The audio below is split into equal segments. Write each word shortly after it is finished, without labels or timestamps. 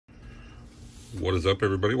What is up,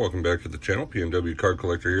 everybody? Welcome back to the channel. PNW Card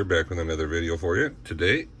Collector here, back with another video for you.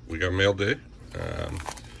 Today we got mail day.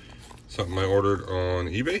 Something I ordered on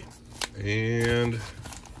eBay and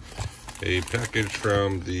a package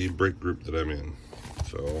from the break group that I'm in.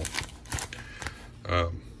 So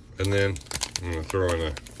and then I'm gonna throw in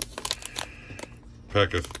a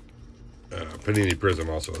pack of Panini Prism,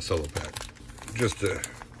 also a solo pack, just to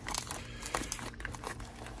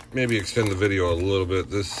maybe extend the video a little bit.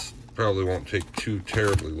 This probably won't take too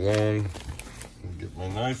terribly long. Get my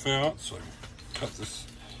knife out so I can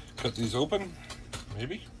cut these open,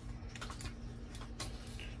 maybe.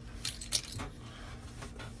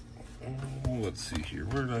 Oh, let's see here.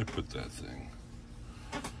 Where did I put that thing?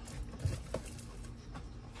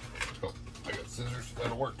 Oh, I got scissors.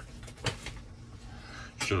 That'll work.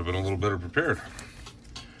 Should have been a little better prepared.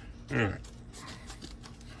 All right.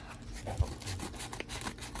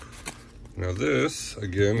 Now this,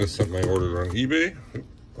 again, is something I ordered on eBay. Oop,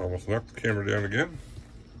 almost knocked the camera down again.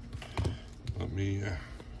 Let me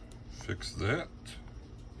fix that.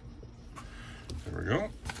 There we go.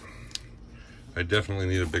 I definitely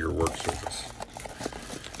need a bigger work surface.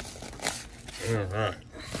 All right.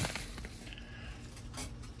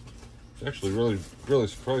 It's actually really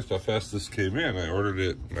surprised how fast this came in. I ordered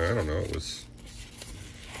it, I don't know, it was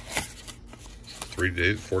 4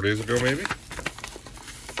 days ago maybe.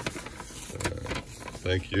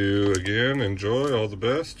 Thank you again. Enjoy. All the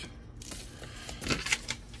best.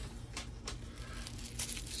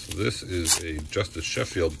 So this is a Justus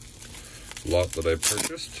Sheffield lot that I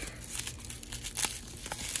purchased.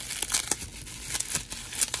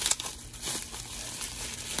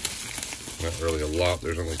 Not really a lot.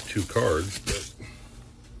 There's only 2 cards, but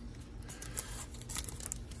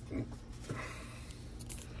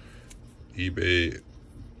eBay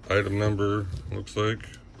item number looks like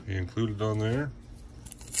he included on there.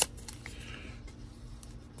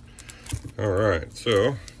 All right,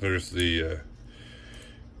 so there's the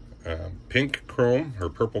pink chrome or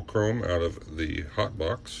purple chrome out of the hot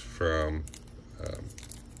box from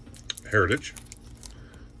Heritage.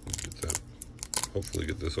 Get that, hopefully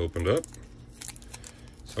get this opened up.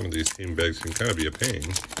 Some of these team bags can kind of be a pain.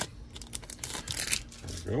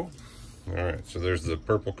 There we go. All right, so there's the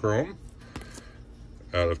purple chrome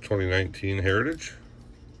out of 2019 Heritage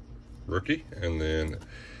rookie, and then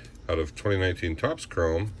out of 2019 Topps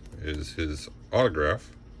Chrome is his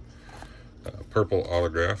autograph, purple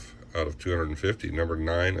autograph out of 250, number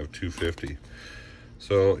 9 of 250.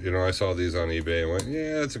 So, you know, I saw these on eBay and went,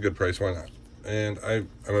 yeah, it's a good price, why not? And I'm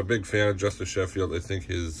a big fan of Justus Sheffield. I think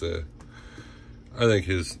his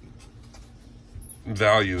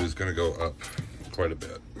value is going to go up quite a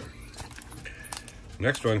bit.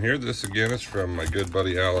 Next one here, this again is from my good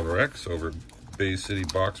buddy Alan Rex over at Bay City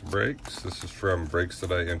Box Breaks. This is from breaks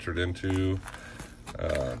that I entered into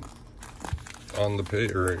on the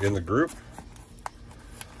page or in the group.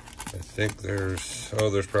 I think there's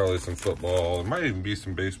probably some football. There might even be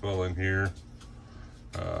some baseball in here.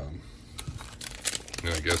 And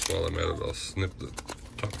I guess while I'm at it, I'll snip the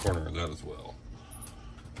top corner of that as well.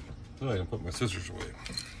 So I can put my scissors away.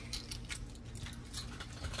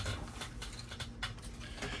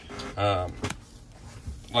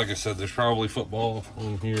 Like I said, there's probably football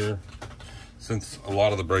in here, since a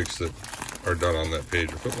lot of the breaks that are done on that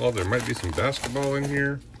page are football. There might be some basketball in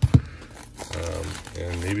here,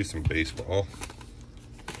 and maybe some baseball.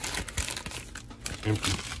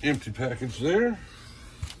 Empty package there.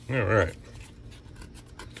 All right.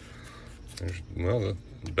 There's, well,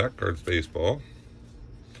 the back card's baseball.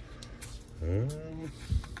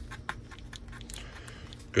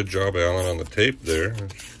 Good job, Alan, on the tape there.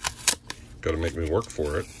 Got to make me work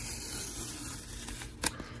for it.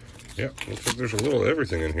 Yeah, looks like there's a little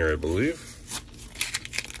everything in here, I believe.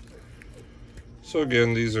 So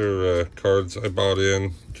again, these are cards I bought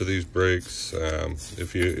in to these breaks.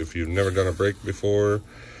 If you've never done a break before,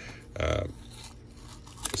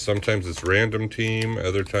 sometimes it's random team,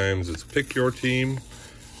 other times it's pick your team,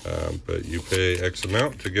 but you pay X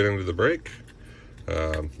amount to get into the break.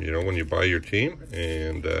 You know, when you buy your team,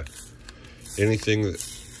 and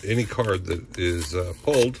any card that is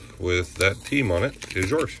pulled with that team on it is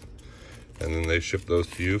yours. And then they ship those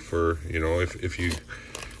to you for, you know, if you,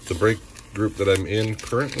 the break group that I'm in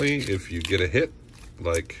currently, if you get a hit,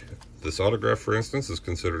 like this autograph, for instance, is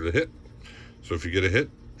considered a hit. So if you get a hit,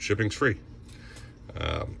 shipping's free.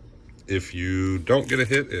 If you don't get a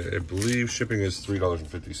hit, I believe shipping is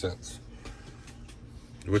 $3.50,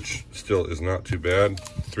 which still is not too bad.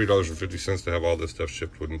 $3.50 to have all this stuff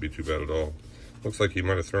shipped wouldn't be too bad at all. Looks like he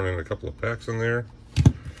might have thrown in a couple of packs in there.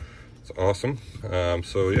 It's awesome.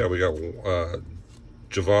 So yeah, we got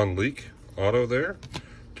Javon Leake auto there.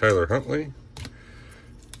 Tyler Huntley.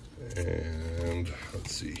 And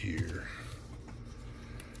let's see here.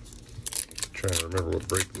 Trying to remember what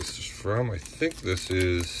break this is from. I think this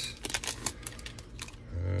is,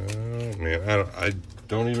 oh man, I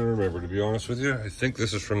don't even remember, to be honest with you. I think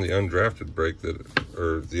this is from the undrafted break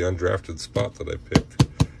or the undrafted spot that I picked.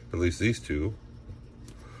 At least these two.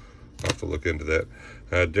 I'll have to look into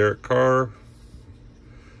that. Derek Carr,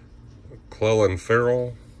 Clellan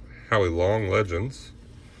Ferrell, Howie Long, Legends.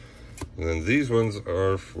 And then these ones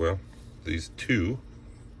are, well, these two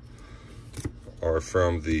are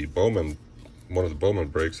from the Bowman, one of the Bowman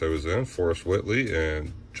breaks I was in, Forrest Whitley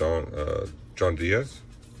and John Diaz.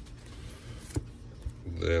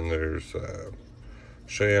 Then there's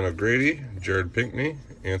Cheyenne O'Grady, Jared Pinkney,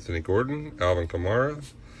 Anthony Gordon, Alvin Kamara,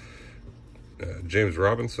 James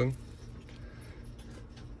Robinson,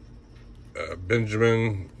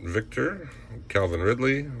 Benjamin Victor, Calvin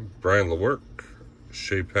Ridley, Brian Lewerke,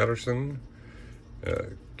 Shea Patterson,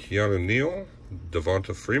 Keanu Neal,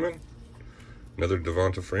 Devonta Freeman, another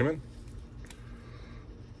Devonta Freeman,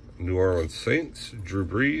 New Orleans Saints, Drew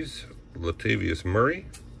Brees, Latavius Murray,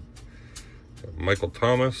 Michael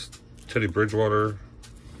Thomas, Teddy Bridgewater,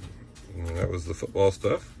 and that was the football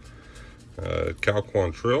stuff. Cal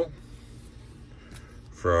Quantrill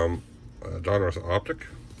from Donruss Optic.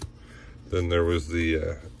 Then there was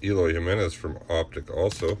the Eloy Jimenez from Optic,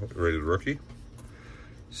 also rated rookie.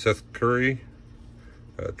 Seth Curry,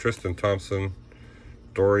 Tristan Thompson,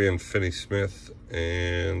 Dorian Finney-Smith,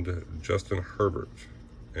 and Justin Herbert,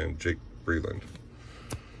 and Jake Breland.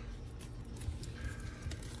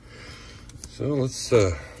 So let's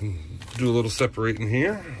do a little separating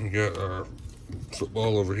here. We got our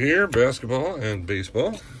football over here, basketball and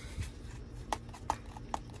baseball.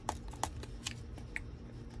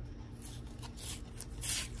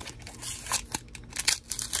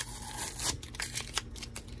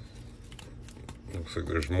 Looks like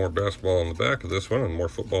there's more basketball on the back of this one and more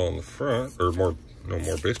football in the front, or more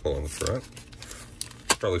baseball in the front.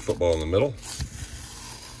 Probably football in the middle.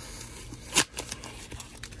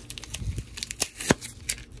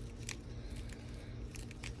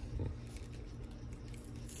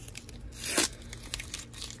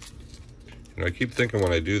 I keep thinking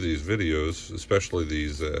when I do these videos, especially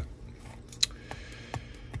these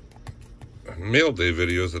mail day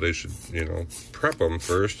videos, that I should, prep them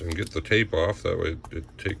first and get the tape off. That way it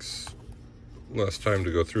takes less time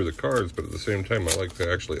to go through the cards, but at the same time I like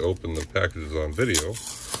to actually open the packages on video.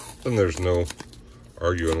 Then there's no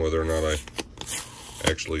arguing whether or not I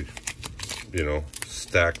actually,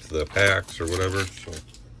 stacked the packs or whatever. So,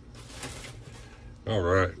 all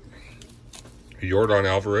right. Yordan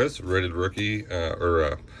Alvarez, rated rookie,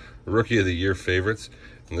 Rookie of the Year favorites.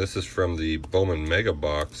 And this is from the Bowman Mega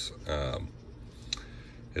Box.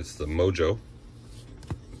 It's the Mojo.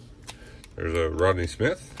 There's a Rodney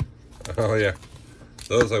Smith. Oh, yeah.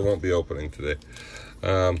 Those I won't be opening today.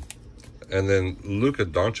 And then Luka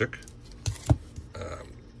Doncic.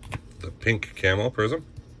 The pink camo prism.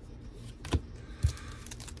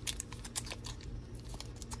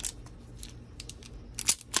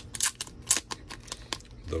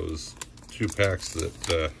 Those two packs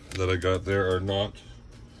that I got there are not,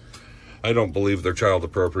 I don't believe they're child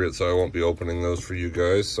appropriate, so I won't be opening those for you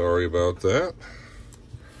guys. Sorry about that.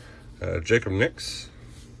 Jacob Nix,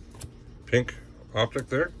 pink optic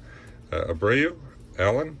there. Abreu,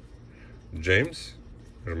 Allen, James,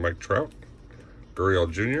 there's Mike Trout, Gurriel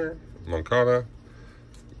Jr., Moncada,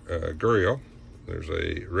 Gurriel. There's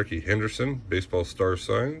a Ricky Henderson, baseball star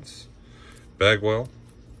signs, Bagwell,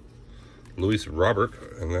 Luis Robert,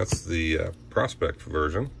 and that's the prospect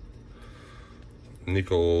version.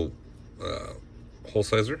 Nico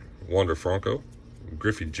Holsizer, Wander Franco,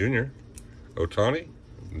 Griffey Jr., Otani,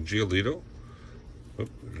 Giolito. Oh,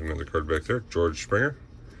 there's another card back there. George Springer,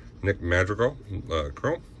 Nick Madrigal,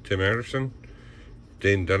 Chrome, Tim Anderson,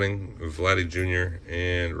 Dane Dunning, Vladdy Jr.,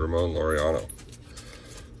 and Ramon Laureano.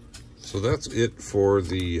 So that's it for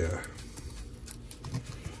the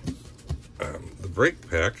break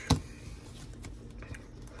pack.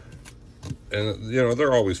 And,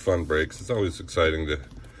 they're always fun breaks. It's always exciting to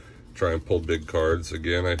try and pull big cards.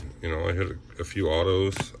 Again, I hit a few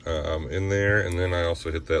autos in there, and then I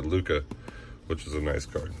also hit that Luka, which is a nice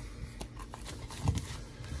card.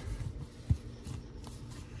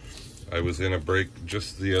 I was in a break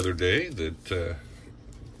just the other day that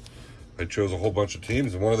I chose a whole bunch of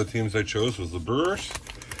teams, and one of the teams I chose was the Brewers.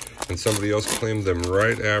 And somebody else claimed them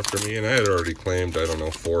right after me, and I had already claimed, I don't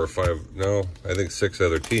know, 4 or 5, no, I think 6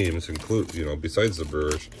 other teams, besides the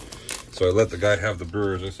Brewers. So I let the guy have the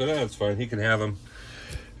Brewers. I said, that's fine, he can have them.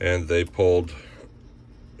 And they pulled,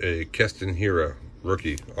 a Keston Hiura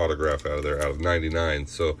rookie autograph out of there, out of 99.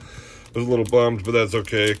 So I was a little bummed, but that's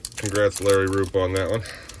okay. Congrats, Larry Roop, on that one.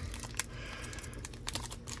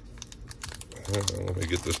 Let me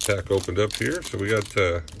get this pack opened up here. So we got,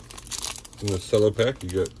 in the cello pack, you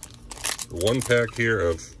got one pack here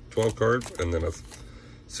of 12 cards, and then a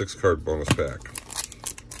 6-card bonus pack.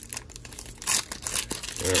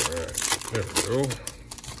 All right, there we go.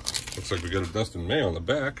 Looks like we got a Dustin May on the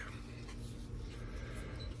back.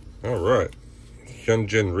 All right,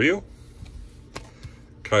 Hyunjin Ryu,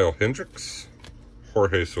 Kyle Hendricks,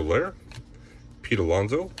 Jorge Soler, Pete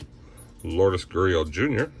Alonso, Lourdes Gurriel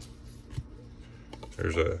Jr.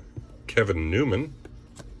 There's a Kevin Newman.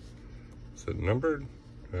 Is it numbered?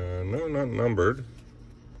 No, not numbered.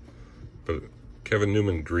 But Kevin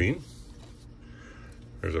Newman green.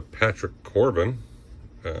 There's a Patrick Corbin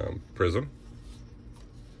prism.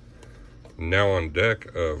 Now on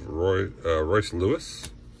deck of Royce Lewis.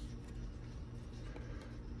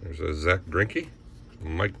 There's a Zach Greinke,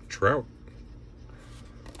 Mike Trout,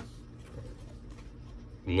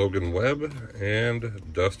 Logan Webb,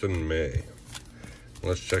 and Dustin May.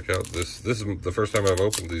 Let's check out this. This is the first time I've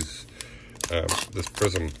opened these this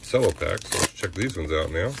Prism cello pack, so let's check these ones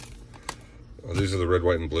out now. These are the red,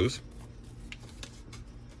 white, and blues.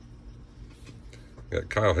 Got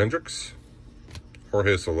Kyle Hendricks,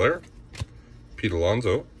 Jorge Soler, Pete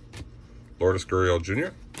Alonso, Lourdes Gurriel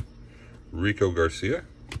Jr., Rico Garcia,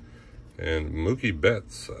 and Mookie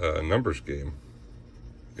Betts numbers game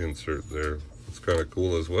insert there. It's kind of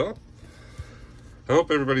cool as well. I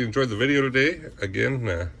hope everybody enjoyed the video today.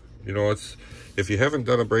 Again, you know, if you haven't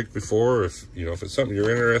done a break before, if it's something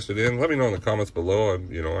you're interested in, let me know in the comments below.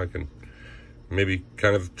 I can maybe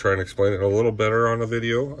kind of try and explain it a little better on a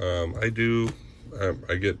video. I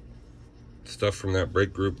get stuff from that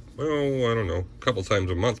break group, well, I don't know, a couple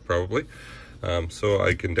times a month probably. So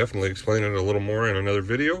I can definitely explain it a little more in another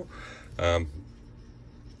video.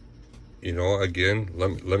 Again,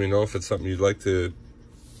 let me know if it's something you'd like to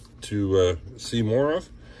see more of.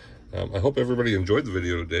 I hope everybody enjoyed the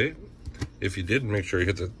video today. If you did, make sure you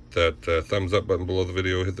hit that thumbs up button below the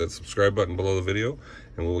video, hit that subscribe button below the video,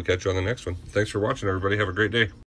 and we'll catch you on the next one. Thanks for watching, everybody. Have a great day.